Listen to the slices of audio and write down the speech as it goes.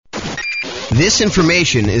This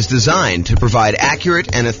information is designed to provide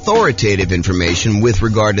accurate and authoritative information with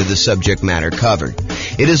regard to the subject matter covered.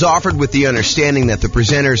 It is offered with the understanding that the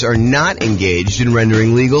presenters are not engaged in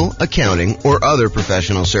rendering legal, accounting, or other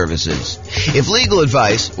professional services. If legal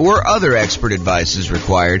advice or other expert advice is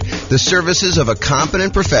required, the services of a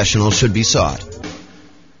competent professional should be sought.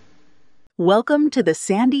 Welcome to the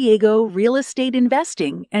San Diego Real Estate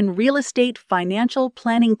Investing and Real Estate Financial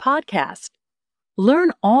Planning Podcast.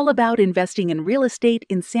 Learn all about investing in real estate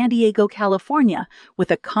in San Diego, California,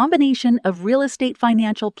 with a combination of real estate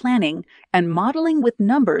financial planning and modeling with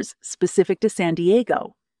numbers specific to San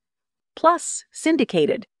Diego. Plus,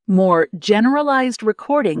 syndicated, more generalized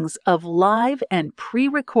recordings of live and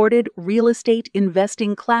pre-recorded real estate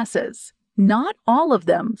investing classes. Not all of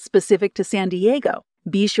them specific to San Diego.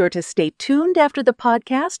 Be sure to stay tuned after the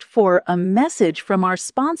podcast for a message from our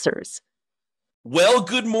sponsors. Well,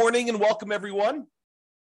 good morning and welcome, everyone.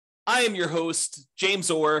 I am your host, James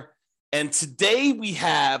Orr, and today we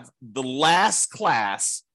have the last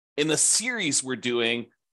class in the series we're doing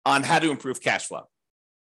on how to improve cash flow.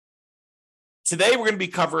 Today, we're going to be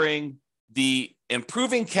covering the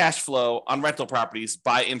improving cash flow on rental properties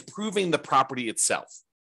by improving the property itself.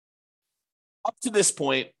 Up to this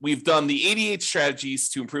point, we've done the 88 strategies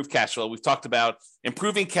to improve cash flow. We've talked about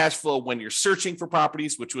improving cash flow when you're searching for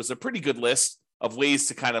properties, which was a pretty good list of ways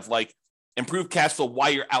to kind of like improve cash flow while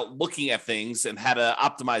you're out looking at things and how to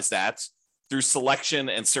optimize that through selection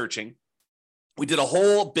and searching. We did a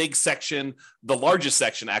whole big section, the largest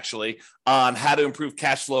section actually, on how to improve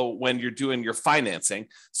cash flow when you're doing your financing.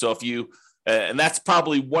 So if you, and that's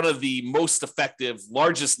probably one of the most effective,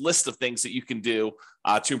 largest list of things that you can do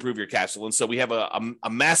to improve your cash flow. And so we have a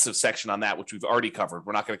massive section on that, which we've already covered.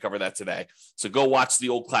 We're not going to cover that today. So go watch the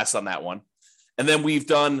old class on that one. And then we've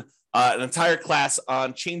done an entire class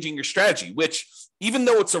on changing your strategy, which even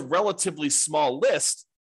though it's a relatively small list,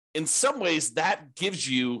 in some ways that gives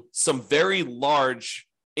you some very large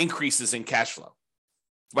increases in cash flow.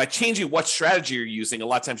 By changing what strategy you're using, a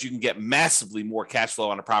lot of times you can get massively more cash flow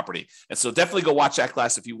on a property. And so definitely go watch that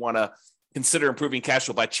class if you want to consider improving cash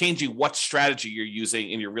flow by changing what strategy you're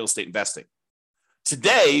using in your real estate investing.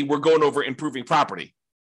 Today, we're going over improving property.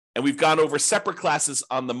 And we've gone over separate classes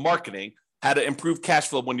on the marketing, how to improve cash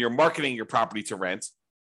flow when you're marketing your property to rent.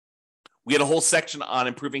 We had a whole section on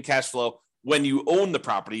improving cash flow when you own the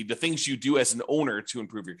property, the things you do as an owner to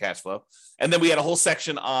improve your cash flow. And then we had a whole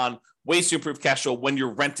section on ways to improve cash flow when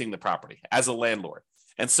you're renting the property as a landlord.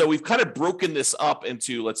 And so we've kind of broken this up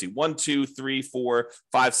into,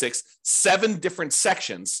 7 different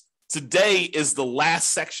sections. Today is the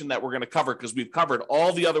last section that we're going to cover because we've covered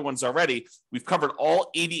all the other ones already. We've covered all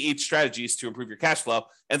 88 strategies to improve your cash flow.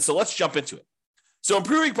 And so let's jump into it. So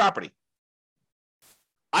improving property.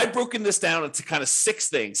 I've broken this down into kind of 6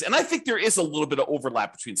 things. And I think there is a little bit of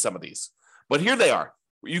overlap between some of these. But here they are.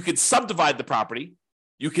 You could subdivide the property.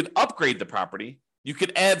 You could upgrade the property. You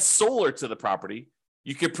could add solar to the property.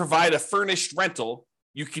 You could provide a furnished rental.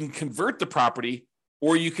 You can convert the property,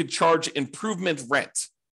 or you could charge improvement rent.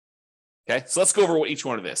 Okay, so let's go over what each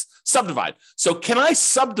one of this. Subdivide. So can I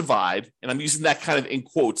subdivide, and I'm using that kind of in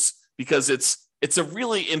quotes because it's a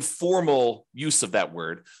really informal use of that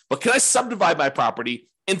word, but can I subdivide my property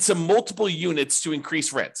into multiple units to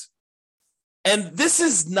increase rent? And this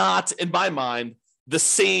is not, in my mind, the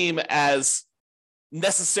same as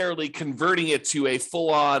necessarily converting it to a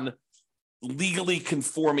full-on legally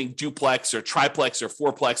conforming duplex or triplex or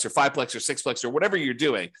fourplex or fiveplex or sixplex or whatever you're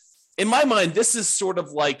doing. In my mind, this is sort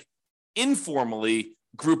of like informally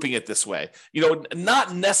grouping it this way.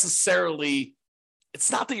 Not necessarily,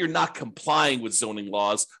 it's not that you're not complying with zoning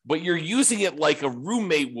laws, but you're using it like a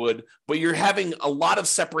roommate would, but you're having a lot of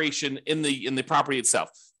separation in the property itself.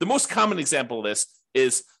 The most common example of this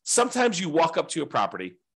is sometimes you walk up to a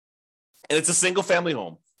property and it's a single family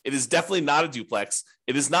home. It is definitely not a duplex.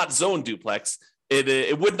 It is not zoned duplex.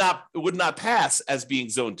 It would not pass as being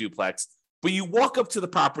zoned duplex, but you walk up to the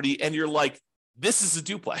property and you're like, this is a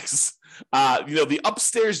duplex. The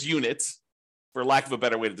upstairs unit, for lack of a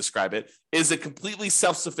better way to describe it, is a completely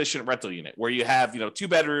self-sufficient rental unit where you have, 2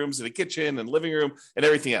 bedrooms and a kitchen and living room and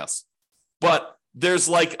everything else. But there's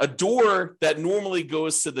like a door that normally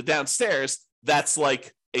goes to the downstairs that's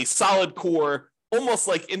like a solid core, almost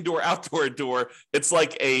like indoor-outdoor door. It's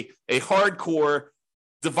like a hardcore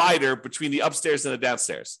divider between the upstairs and the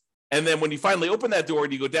downstairs. And then when you finally open that door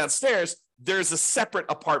and you go downstairs, there's a separate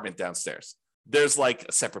apartment downstairs. There's like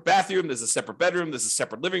a separate bathroom, there's a separate bedroom, there's a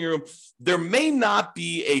separate living room. There may not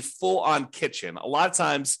be a full-on kitchen. A lot of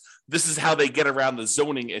times, this is how they get around the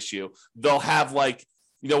zoning issue. They'll have like,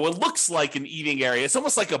 it looks like an eating area. It's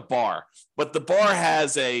almost like a bar, but the bar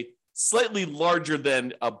has a slightly larger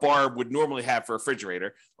than a bar would normally have for a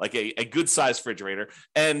refrigerator, like a good sized refrigerator.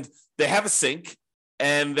 And they have a sink,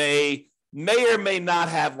 and they may or may not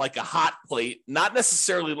have like a hot plate, not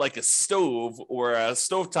necessarily like a stove or a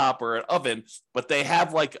stovetop or an oven, but they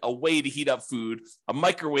have like a way to heat up food, a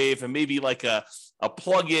microwave, and maybe like a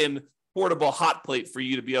plug-in portable hot plate for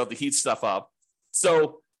you to be able to heat stuff up.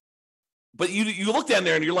 So, but you look down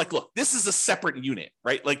there and you're like, look, this is a separate unit,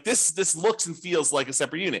 right? Like this looks and feels like a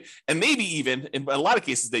separate unit. And maybe even in a lot of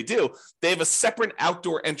cases they have a separate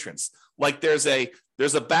outdoor entrance. Like there's a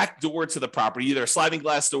back door to the property, either a sliding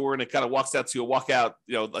glass door and it kind of walks out to a walkout,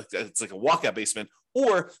 like it's like a walkout basement,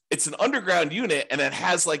 or it's an underground unit and it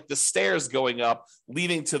has like the stairs going up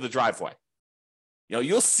leading to the driveway.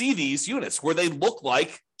 You'll see these units where they look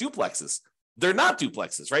like duplexes. They're not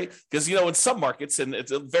duplexes, right? Because, in some markets, and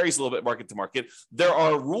it varies a little bit market to market, there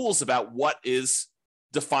are rules about what is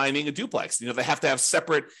defining a duplex. They have to have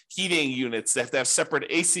separate heating units. They have to have separate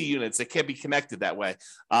AC units. They can't be connected that way.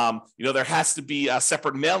 There has to be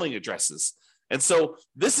separate mailing addresses. And so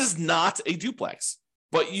this is not a duplex,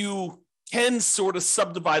 but you can sort of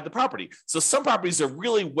subdivide the property. So some properties are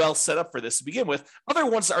really well set up for this to begin with. Other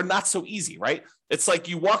ones are not so easy, right? It's like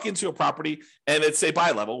you walk into a property and it's a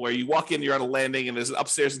bi-level where you walk in, you're on a landing and there's an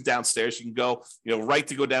upstairs and downstairs. You can go, right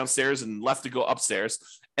to go downstairs and left to go upstairs.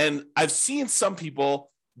 And I've seen some people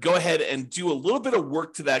go ahead and do a little bit of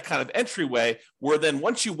work to that kind of entryway where then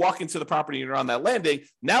once you walk into the property and you're on that landing,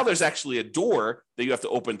 now there's actually a door that you have to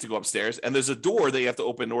open to go upstairs. And there's a door that you have to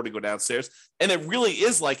open in order to go downstairs. And it really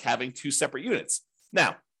is like having two separate units.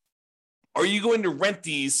 Now, are you going to rent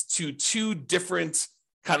these to two different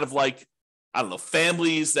kind of like,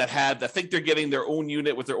 families that think they're getting their own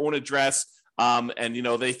unit with their own address? And,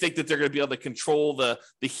 they think that they're going to be able to control the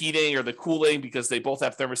heating or the cooling because they both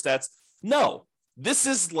have thermostats. No. This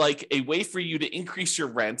is like a way for you to increase your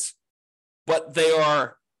rent, but they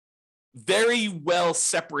are very well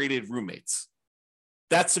separated roommates.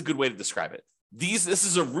 That's a good way to describe it. This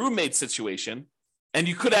is a roommate situation, and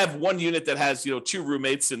you could have one unit that has, two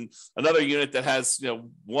roommates and another unit that has,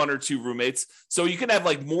 one or two roommates. So you could have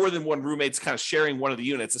like more than one roommates kind of sharing one of the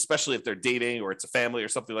units, especially if they're dating or it's a family or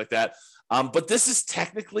something like that. But this is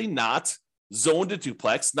technically not zoned to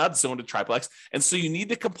duplex, not zoned to triplex. And so you need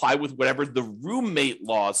to comply with whatever the roommate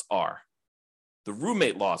laws are. The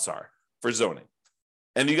roommate laws are for zoning.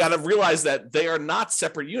 And you got to realize that they are not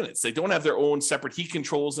separate units. They don't have their own separate heat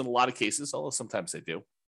controls in a lot of cases, although sometimes they do.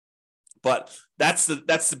 But that's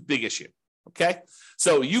the big issue. Okay.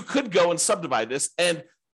 So you could go and subdivide this. And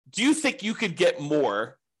do you think you could get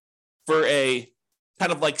more for a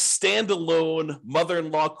kind of like standalone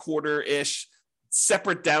mother-in-law quarter-ish,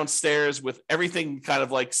 separate downstairs with everything kind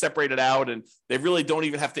of like separated out, and they really don't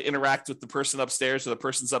even have to interact with the person upstairs or the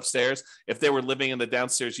person's upstairs if they were living in the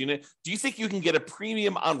downstairs unit? Do you think you can get a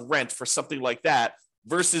premium on rent for something like that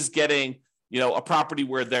versus getting, a property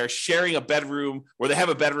where they're sharing a bedroom, where they have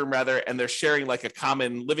a bedroom rather, and they're sharing like a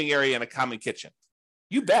common living area and a common kitchen?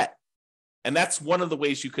 You bet. And that's one of the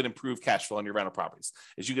ways you could improve cash flow on your rental properties,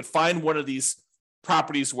 is you could find one of these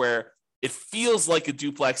properties where it feels like a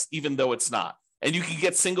duplex, even though it's not. And you can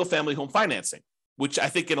get single family home financing, which I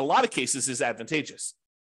think in a lot of cases is advantageous.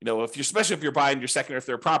 Especially if you're buying your second or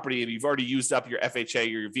third property and you've already used up your FHA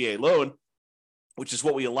or your VA loan, which is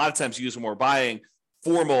what we a lot of times use when we're buying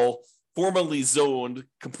formally zoned,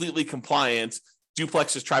 completely compliant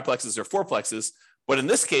duplexes, triplexes, or fourplexes. But in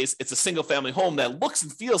this case, it's a single family home that looks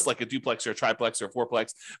and feels like a duplex or a triplex or a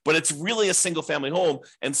fourplex, but it's really a single family home.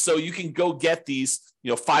 And so you can go get these,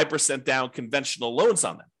 5% down conventional loans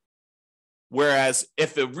on them. Whereas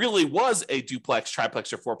if it really was a duplex,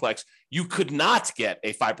 triplex, or fourplex, you could not get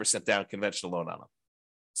a 5% down conventional loan on them.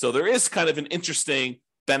 So there is kind of an interesting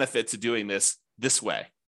benefit to doing this way.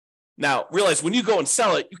 Now, realize when you go and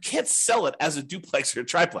sell it, you can't sell it as a duplex or a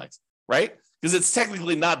triplex, right? Because it's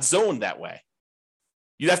technically not zoned that way.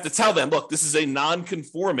 You'd have to tell them, look, this is a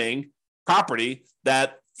non-conforming property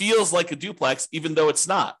that feels like a duplex, even though it's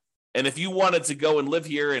not. And if you wanted to go and live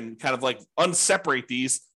here and kind of like unseparate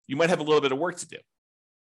these, you might have a little bit of work to do.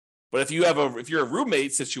 But if you're a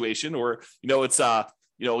roommate situation, or it's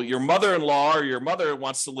your mother-in-law or your mother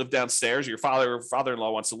wants to live downstairs, or your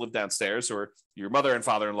father-in-law wants to live downstairs, or your mother and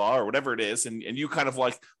father-in-law, or whatever it is, and you kind of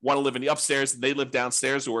like want to live in the upstairs and they live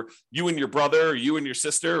downstairs, or you and your brother, or you and your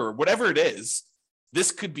sister, or whatever it is,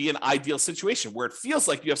 this could be an ideal situation where it feels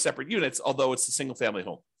like you have separate units, although it's a single-family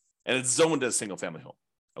home and it's zoned as a single-family home.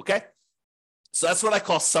 Okay, so that's what I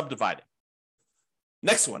call subdividing.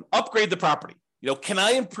 Next one, upgrade the property. Can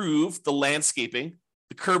I improve the landscaping,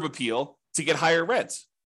 the curb appeal to get higher rents?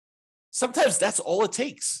 Sometimes that's all it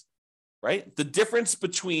takes. right? The difference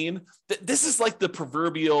between, this is like the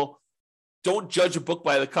proverbial, don't judge a book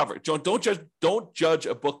by the cover. Don't judge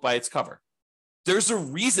a book by its cover. There's a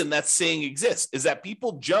reason that saying exists, is that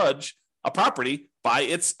people judge a property by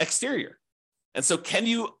its exterior. And so can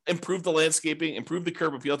you improve the landscaping, improve the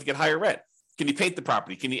curb appeal to get higher rent? Can you paint the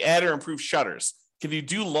property? Can you add or improve shutters? Can you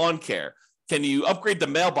do lawn care? Can you upgrade the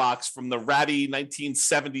mailbox from the ratty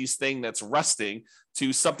 1970s thing that's rusting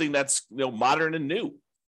to something that's modern and new?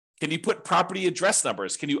 Can you put property address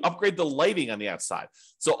numbers? Can you upgrade the lighting on the outside?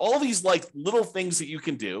 So all these like little things that you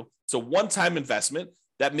can do. It's a one-time investment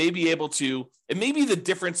that may be able to, it may be the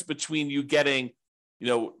difference between you getting,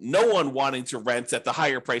 no one wanting to rent at the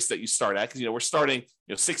higher price that you start at, because we're starting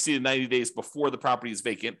 60 to 90 days before the property is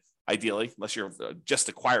vacant, ideally, unless you're just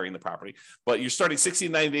acquiring the property. But you're starting 60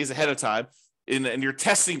 to 90 days ahead of time, and you're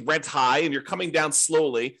testing rent high, and you're coming down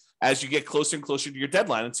slowly as you get closer and closer to your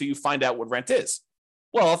deadline until you find out what rent is.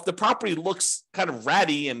 Well, if the property looks kind of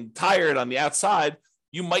ratty and tired on the outside,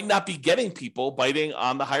 you might not be getting people biting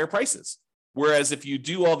on the higher prices. Whereas if you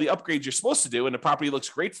do all the upgrades you're supposed to do and the property looks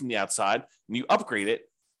great from the outside and you upgrade it,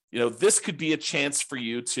 this could be a chance for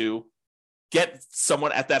you to get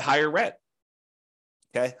someone at that higher rent.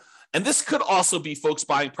 Okay. And this could also be folks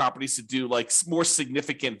buying properties to do like more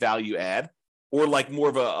significant value add, or like more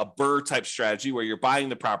of a BRRRR type strategy where you're buying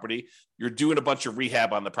the property, you're doing a bunch of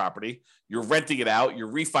rehab on the property, you're renting it out,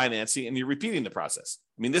 you're refinancing, and you're repeating the process.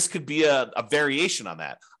 I mean, this could be a variation on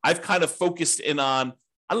that. I've kind of focused in on,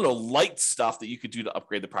 light stuff that you could do to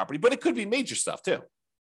upgrade the property, but it could be major stuff too.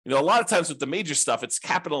 A lot of times with the major stuff, it's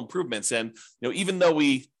capital improvements. And, even though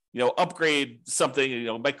we, upgrade something,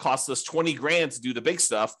 it might cost us 20 grand to do the big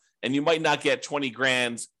stuff, and you might not get 20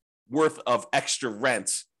 grand worth of extra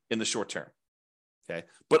rent in the short term. Okay.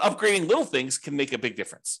 But upgrading little things can make a big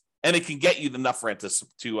difference, and it can get you enough rent to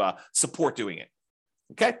support doing it.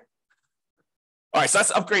 Okay. All right. So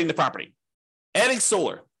that's upgrading the property. Adding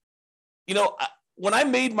solar. When I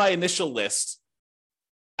made my initial list,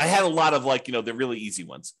 I had a lot of the really easy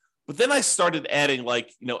ones. But then I started adding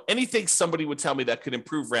anything somebody would tell me that could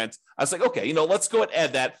improve rent. I was like, okay, let's go and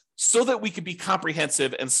add that so that we could be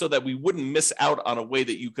comprehensive and so that we wouldn't miss out on a way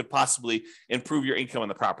that you could possibly improve your income on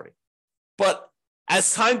the property. But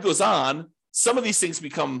as time goes on, some of these things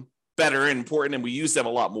become better and important, and we use them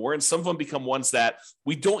a lot more. And some of them become ones that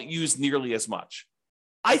we don't use nearly as much.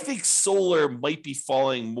 I think solar might be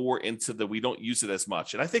falling more into we don't use it as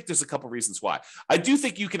much. And I think there's a couple of reasons why. I do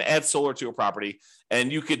think you can add solar to a property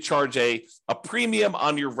and you could charge a premium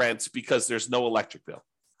on your rent because there's no electric bill.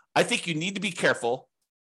 I think you need to be careful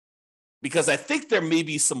because I think there may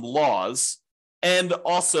be some laws, and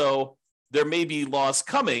also there may be laws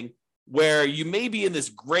coming where you may be in this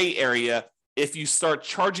gray area if you start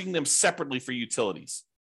charging them separately for utilities.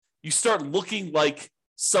 You start looking like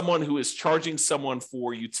someone who is charging someone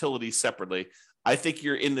for utilities separately. I think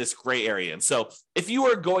you're in this gray area. And so if you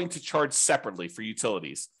are going to charge separately for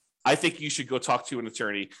utilities, I think you should go talk to an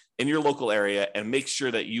attorney in your local area and make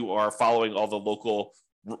sure that you are following all the local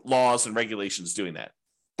laws and regulations doing that.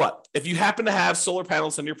 But if you happen to have solar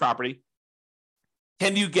panels on your property,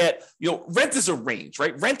 can you get, rent is a range,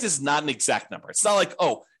 right? Rent is not an exact number. It's not like,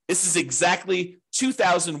 oh, this is exactly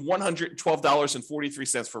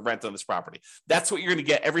 $2,112.43 for rent on this property. That's what you're going to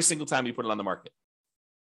get every single time you put it on the market.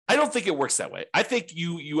 I don't think it works that way. I think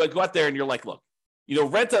you go out there and you're like, look,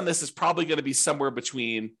 rent on this is probably going to be somewhere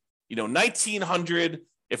between, $1,900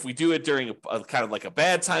 if we do it during a kind of like a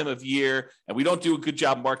bad time of year and we don't do a good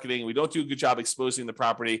job marketing, we don't do a good job exposing the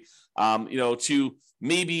property, to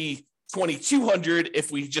maybe $2,200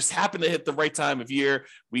 if we just happen to hit the right time of year.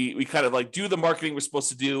 We kind of do the marketing we're supposed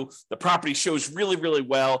to do. The property shows really, really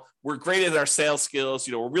well. We're great at our sales skills.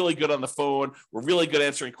 We're really good on the phone. We're really good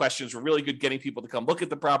answering questions. We're really good getting people to come look at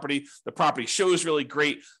the property. The property shows really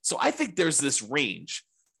great. So I think there's this range.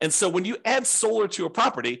 And so when you add solar to a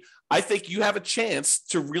property, I think you have a chance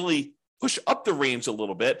to really push up the range a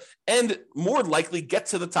little bit and more likely get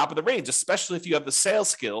to the top of the range, especially if you have the sales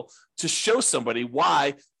skill to show somebody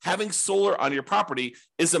why having solar on your property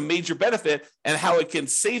is a major benefit and how it can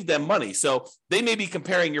save them money. So they may be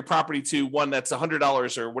comparing your property to one that's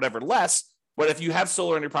 $100 or whatever less, but if you have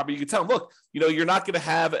solar on your property, you can tell them, look, you're not going to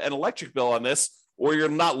have an electric bill on this, or you're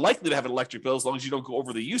not likely to have an electric bill as long as you don't go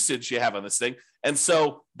over the usage you have on this thing. And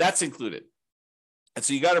so that's included. And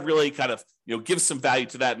so you got to really kind of, give some value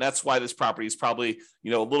to that. And that's why this property is probably, a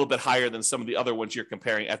little bit higher than some of the other ones you're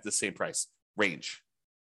comparing at the same price range.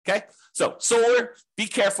 Okay. So solar, be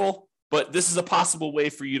careful, but this is a possible way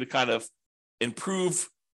for you to kind of improve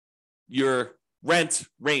your rent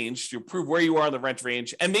range to prove where you are in the rent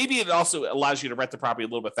range. And maybe it also allows you to rent the property a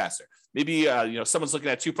little bit faster. Maybe, someone's looking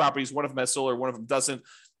at two properties, one of them has solar, one of them doesn't.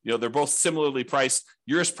 They're both similarly priced.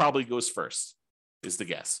 Yours probably goes first, is the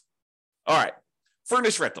guess. All right,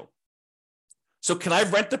 furnished rental. So can I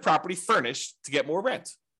rent the property furnished to get more rent?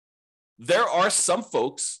 There are some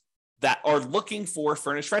folks that are looking for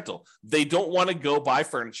furnished rental. They don't want to go buy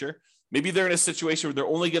furniture. Maybe they're in a situation where they're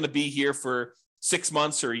only going to be here for 6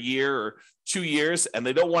 months or a year or 2 years, and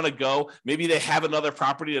they don't want to go. Maybe they have another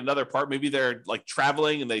property in another part. Maybe they're like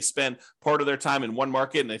traveling and they spend part of their time in one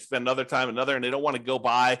market and they spend another time in another, and they don't want to go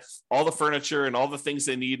buy all the furniture and all the things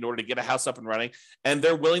they need in order to get a house up and running. And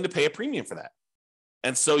they're willing to pay a premium for that.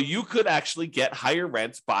 And so you could actually get higher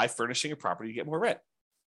rent by furnishing a property to get more rent.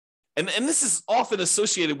 And this is often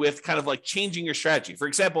associated with kind of like changing your strategy. For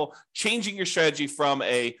example, changing your strategy from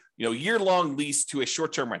a year-long lease to a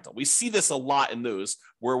short-term rental. We see this a lot in those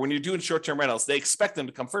where when you're doing short-term rentals, they expect them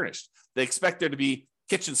to come furnished. They expect there to be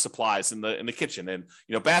kitchen supplies in the kitchen and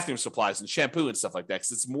bathroom supplies and shampoo and stuff like that.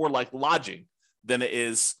 Because it's more like lodging than it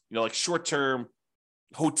is like short-term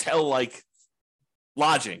hotel-like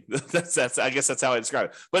lodging. That's I guess that's how I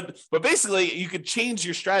describe it. But basically, you could change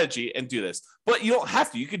your strategy and do this. But you don't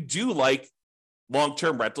have to. You could do like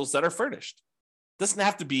long-term rentals that are furnished. It doesn't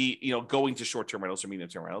have to be going to short-term rentals or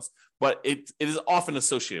medium-term rentals, but it is often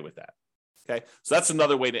associated with that. Okay, so that's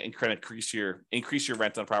another way to increase your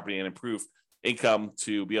rent on property and improve income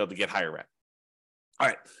to be able to get higher rent. All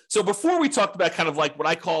right. So before we talked about kind of like what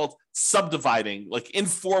I called subdividing, like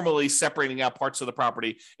informally separating out parts of the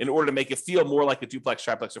property in order to make it feel more like a duplex,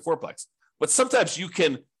 triplex, or fourplex. But sometimes you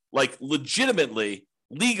can like legitimately,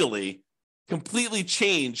 legally, completely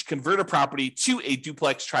convert a property to a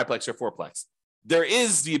duplex, triplex, or fourplex. There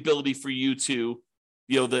is the ability for you to,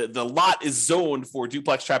 the lot is zoned for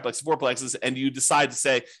duplex, triplex, fourplexes, and you decide to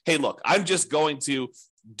say, hey, look, I'm just going to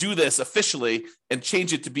do this officially and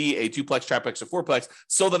change it to be a duplex, triplex, or fourplex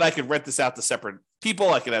so that I can rent this out to separate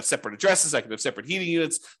people. I can have separate addresses. I can have separate heating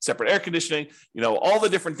units, separate air conditioning. All the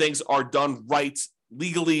different things are done right,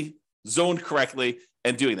 legally, zoned correctly,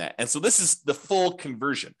 and doing that. And so this is the full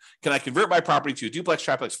conversion. Can I convert my property to a duplex,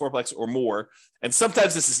 triplex, fourplex, or more? And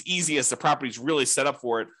sometimes this is easy as the property is really set up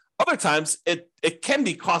for it. Other times it can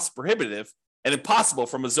be cost prohibitive and impossible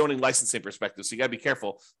from a zoning licensing perspective. So you got to be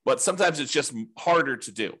careful, but sometimes it's just harder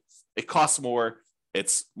to do. It costs more,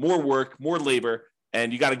 it's more work, more labor,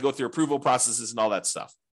 and you got to go through approval processes and all that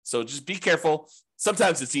stuff. So just be careful.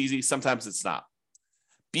 Sometimes it's easy, sometimes it's not.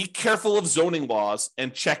 Be careful of zoning laws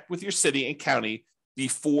and check with your city and county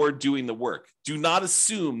before doing the work. Do not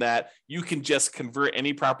assume that you can just convert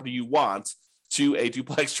any property you want to a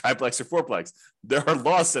duplex, triplex, or fourplex. There are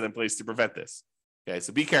laws set in place to prevent this. Okay,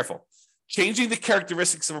 so be careful. Changing the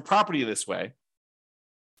characteristics of a property this way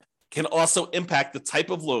can also impact the type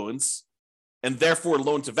of loans and therefore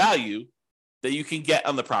loan to value that you can get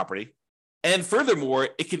on the property. And furthermore,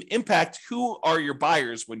 it can impact who are your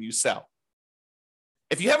buyers when you sell.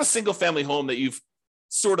 If you have a single family home that you've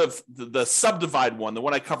sort of the subdivide one, the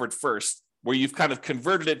one I covered first, where you've kind of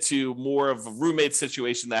converted it to more of a roommate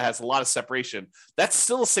situation that has a lot of separation, that's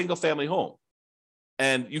still a single family home.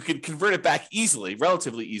 And you can convert it back easily,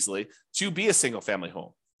 relatively easily, to be a single family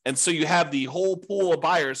home. And so you have the whole pool of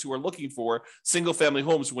buyers who are looking for single family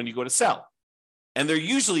homes when you go to sell. And there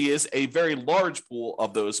usually is a very large pool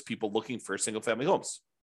of those people looking for single family homes.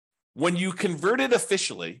 When you convert it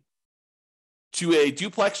officially to a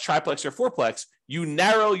duplex, triplex, or fourplex, you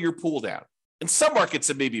narrow your pool down. In some markets,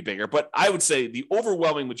 it may be bigger, but I would say the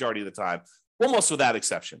overwhelming majority of the time, almost without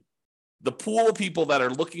exception, the pool of people that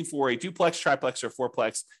are looking for a duplex, triplex, or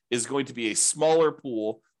fourplex is going to be a smaller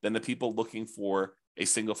pool than the people looking for a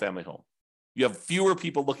single family home. You have fewer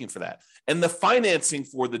people looking for that. And the financing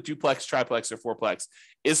for the duplex, triplex, or fourplex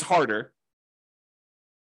is harder,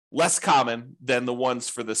 less common than the ones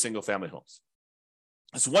for the single family homes.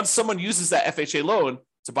 So once someone uses that FHA loan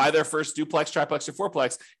to buy their first duplex, triplex, or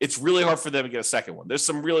fourplex, it's really hard for them to get a second one. There's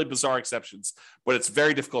some really bizarre exceptions, but it's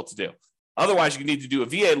very difficult to do. Otherwise, you need to do a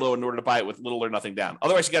VA loan in order to buy it with little or nothing down.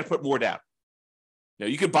 Otherwise, you got to put more down.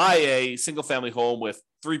 You could buy a single family home with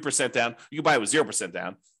 3% down. You could buy it with 0%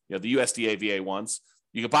 down. The USDA VA ones.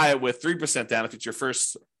 You could buy it with 3% down if it's your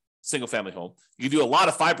first single family home. You can do a lot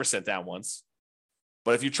of 5% down ones.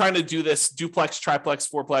 But if you're trying to do this duplex, triplex,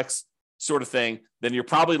 fourplex sort of thing, then you're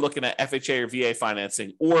probably looking at FHA or VA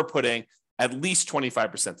financing or putting at least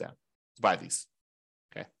 25% down to buy these.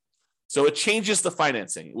 Okay. So it changes the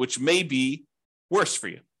financing, which may be worse for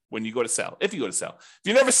you when you go to sell, if you go to sell. If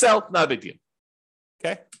you never sell, not a big deal.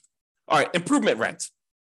 Okay. All right. Improvement rent.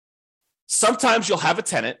 Sometimes you'll have a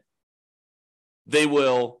tenant. They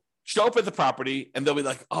will show up at the property and they'll be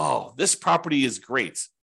like, oh, this property is great.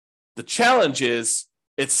 The challenge is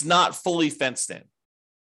it's not fully fenced in.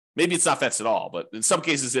 Maybe it's not fenced at all, but in some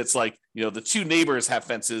cases it's like, the two neighbors have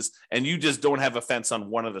fences and you just don't have a fence on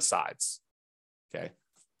one of the sides. Okay.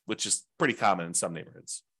 Which is pretty common in some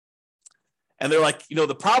neighborhoods. And they're like,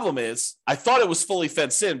 the problem is I thought it was fully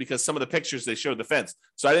fenced in because some of the pictures they showed the fence.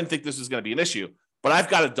 So I didn't think this was going to be an issue, but I've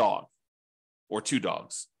got a dog or two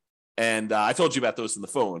dogs. And I told you about those in the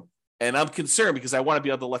phone. And I'm concerned because I want to be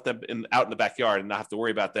able to let them out in the backyard and not have to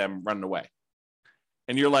worry about them running away.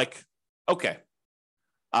 And you're like, okay,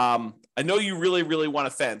 I know you really, really want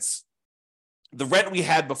a fence. The rent we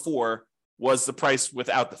had before was the price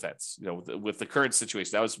without the fence, with the current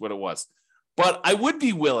situation. That was what it was. But I would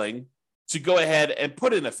be willing to go ahead and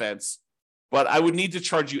put in a fence, but I would need to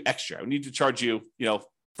charge you extra. I would need to charge you,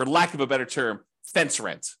 for lack of a better term, fence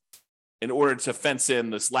rent in order to fence in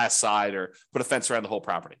this last side or put a fence around the whole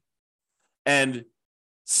property. And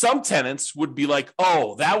some tenants would be like,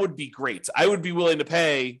 oh, that would be great. I would be willing to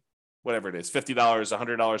pay whatever it is, $50,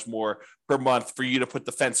 $100 more per month for you to put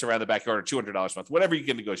the fence around the backyard, or $200 a month, whatever you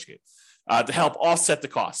can negotiate, to help offset the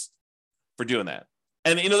cost for doing that.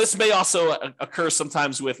 And, this may also occur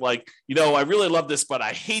sometimes with like, I really love this, but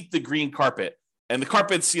I hate the green carpet. And the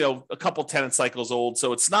carpet's, a couple tenant cycles old.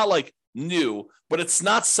 So it's not like new, but it's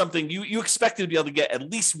not something you expect to be able to get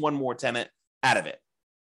at least one more tenant out of it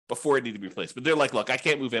before it needs to be replaced. But they're like, look, I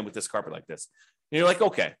can't move in with this carpet like this. And you're like,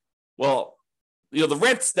 okay, well, the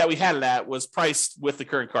rent that we had it at was priced with the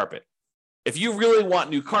current carpet. If you really want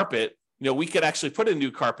new carpet, we could actually put in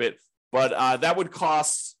new carpet, but that would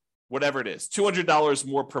cost whatever it is, $200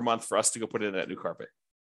 more per month for us to go put in that new carpet.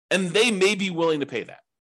 And they may be willing to pay that.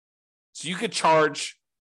 So you could charge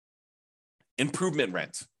improvement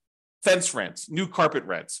rent, fence rent, new carpet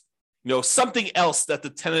rent, something else that the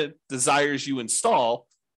tenant desires you install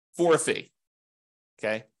for a fee.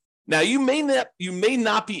 Okay. Now you may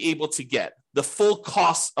not be able to get the full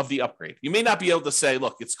cost of the upgrade. You may not be able to say,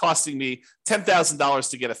 look, it's costing me $10,000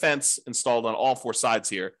 to get a fence installed on all four sides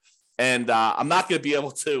here. And I'm not going to be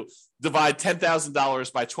able to divide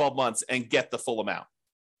 $10,000 by 12 months and get the full amount.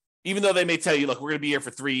 Even though they may tell you, look, we're going to be here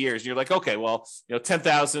for 3 years. And you're like, okay, well,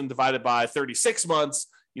 10,000 divided by 36 months,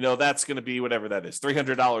 that's going to be whatever that is,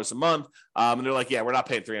 $300 a month. And they're like, yeah, we're not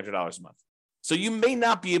paying $300 a month. So you may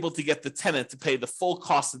not be able to get the tenant to pay the full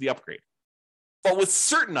cost of the upgrade. But with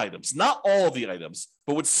certain items, not all of the items,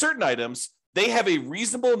 but with certain items, they have a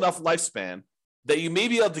reasonable enough lifespan that you may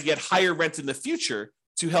be able to get higher rent in the future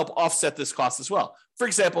to help offset this cost as well. For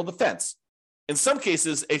example, the fence. In some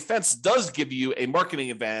cases, a fence does give you a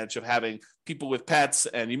marketing advantage of having people with pets,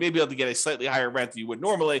 and you may be able to get a slightly higher rent than you would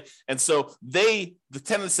normally. And so the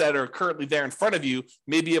tenants that are currently there in front of you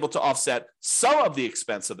may be able to offset some of the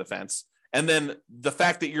expense of the fence. And then the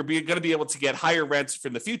fact that you're going to be able to get higher rents for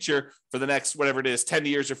the future for the next, whatever it is, 10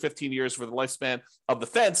 years or 15 years for the lifespan of the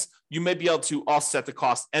fence, you may be able to offset the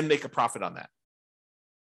cost and make a profit on that.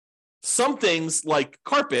 Some things like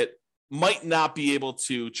carpet might not be able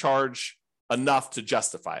to charge enough to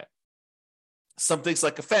justify it. Some things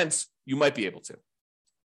like a fence, you might be able to.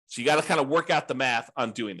 So you got to kind of work out the math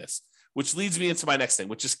on doing this, which leads me into my next thing,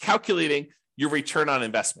 which is calculating your return on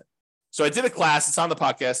investment. So I did a class, it's on the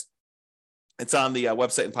podcast. It's on the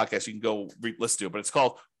website and podcast. You can go listen to it, but it's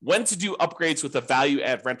called When to Do Upgrades with a Value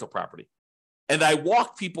Add Rental Property. And I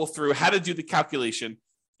walk people through how to do the calculation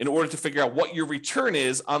in order to figure out what your return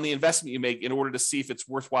is on the investment you make in order to see if it's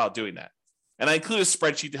worthwhile doing that. And I include a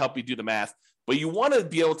spreadsheet to help you do the math, but you want to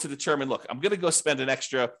be able to determine, look, I'm going to go spend an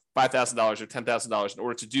extra $5,000 or $10,000 in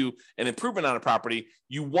order to do an improvement on a property.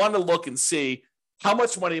 You want to look and see how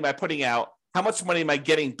much money am I putting out? How much money am I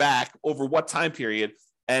getting back over what time period?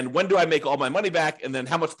 And when do I make all my money back? And then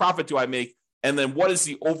how much profit do I make? And then what is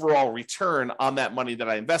the overall return on that money that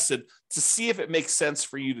I invested to see if it makes sense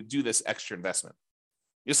for you to do this extra investment?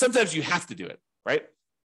 Sometimes you have to do it, right?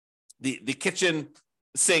 The kitchen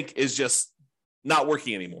sink is just not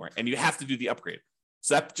working anymore and you have to do the upgrade.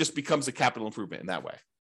 So that just becomes a capital improvement in that way.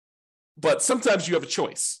 But sometimes you have a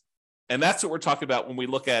choice. And that's what we're talking about when we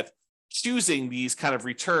look at choosing these kind of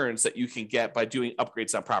returns that you can get by doing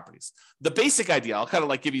upgrades on properties. The basic idea, I'll kind of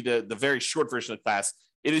like give you the very short version of the class.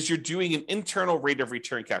 It is you're doing an internal rate of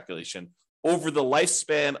return calculation over the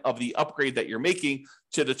lifespan of the upgrade that you're making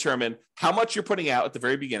to determine how much you're putting out at the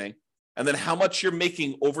very beginning, and then how much you're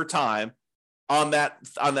making over time on that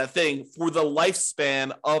thing for the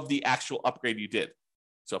lifespan of the actual upgrade you did.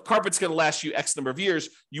 So if carpet's going to last you X number of years,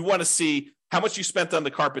 you want to see how much you spent on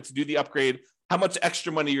the carpet to do the upgrade, how much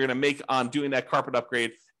extra money you're going to make on doing that carpet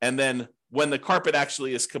upgrade. And then when the carpet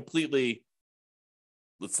actually is completely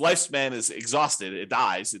its lifespan is exhausted, it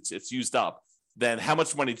dies, it's used up, then how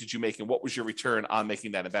much money did you make and what was your return on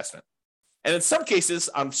making that investment? And in some cases,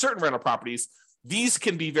 on certain rental properties, these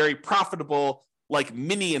can be very profitable, like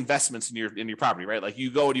mini investments in your property, right? Like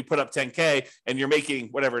you go and you put up 10K and you're making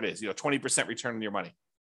whatever it is, 20% return on your money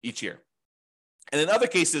each year. And in other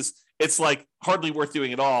cases, it's like hardly worth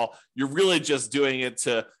doing at all. You're really just doing it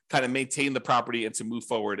to kind of maintain the property and to move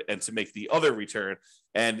forward and to make the other return.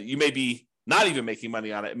 And you may be not even making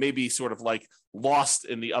money on it. It may be sort of like lost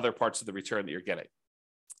in the other parts of the return that you're getting.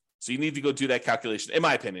 So you need to go do that calculation, in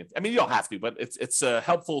my opinion. I mean, you don't have to, but it's a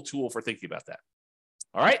helpful tool for thinking about that.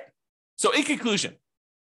 All right. So in conclusion,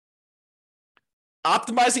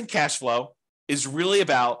 optimizing cash flow is really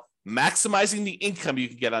about maximizing the income you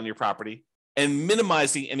can get on your property and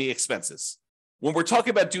minimizing any expenses. When we're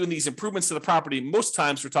talking about doing these improvements to the property, most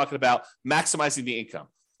times we're talking about maximizing the income.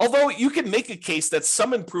 Although you can make a case that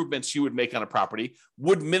some improvements you would make on a property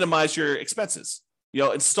would minimize your expenses.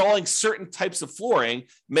 Installing certain types of flooring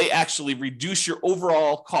may actually reduce your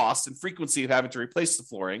overall cost and frequency of having to replace the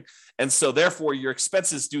flooring. And so therefore your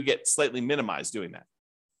expenses do get slightly minimized doing that.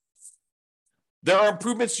 There are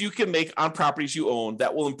improvements you can make on properties you own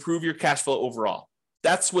that will improve your cash flow overall.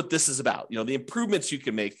 That's what this is about. The improvements you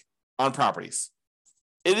can make on properties.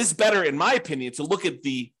 It is better, in my opinion, to look at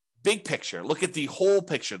the big picture, look at the whole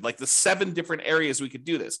picture, like the 7 different areas we could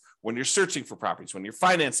do this. When you're searching for properties, when you're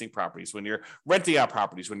financing properties, when you're renting out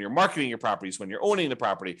properties, when you're marketing your properties, when you're owning the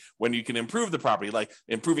property, when you can improve the property, like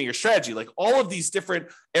improving your strategy, like all of these different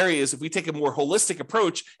areas. If we take a more holistic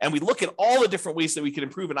approach and we look at all the different ways that we can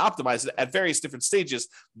improve and optimize it at various different stages,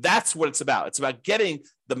 that's what it's about. It's about getting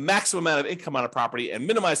the maximum amount of income on a property and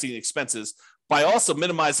minimizing the expenses by also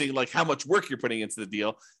minimizing like how much work you're putting into the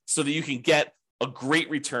deal so that you can get a great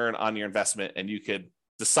return on your investment and you could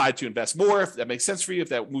decide to invest more if that makes sense for you, if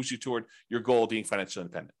that moves you toward your goal of being financially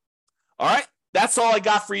independent. All right, that's all I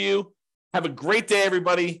got for you. Have a great day,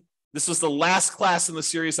 everybody. This was the last class in the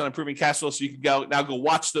series on improving cash flow, so you can go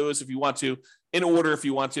watch those if you want to, in order if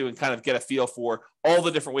you want to, and kind of get a feel for all the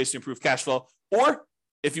different ways to improve cash flow. Or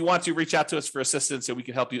if you want to, reach out to us for assistance and we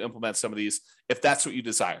can help you implement some of these if that's what you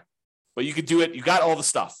desire. But you could do it. You got all the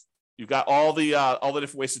stuff. You've got all the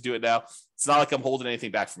different ways to do it now. It's not like I'm holding anything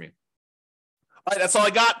back from you. All right, that's all I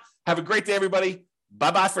got. Have a great day, everybody.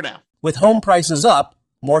 Bye-bye for now. With home prices up,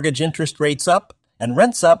 mortgage interest rates up, and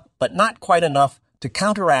rents up, but not quite enough to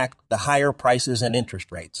counteract the higher prices and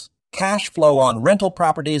interest rates, cash flow on rental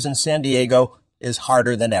properties in San Diego is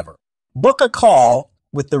harder than ever. Book a call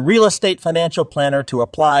with the Real Estate Financial Planner to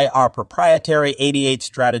apply our proprietary 88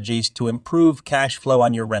 strategies to improve cash flow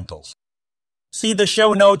on your rentals. See the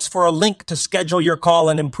show notes for a link to schedule your call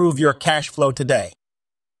and improve your cash flow today.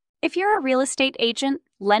 If you're a real estate agent,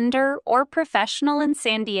 lender, or professional in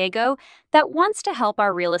San Diego that wants to help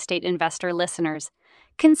our real estate investor listeners,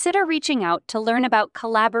 consider reaching out to learn about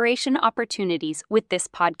collaboration opportunities with this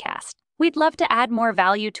podcast. We'd love to add more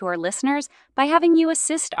value to our listeners by having you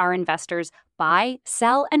assist our investors buy,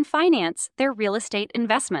 sell, and finance their real estate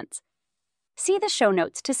investments. See the show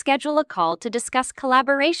notes to schedule a call to discuss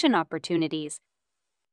collaboration opportunities.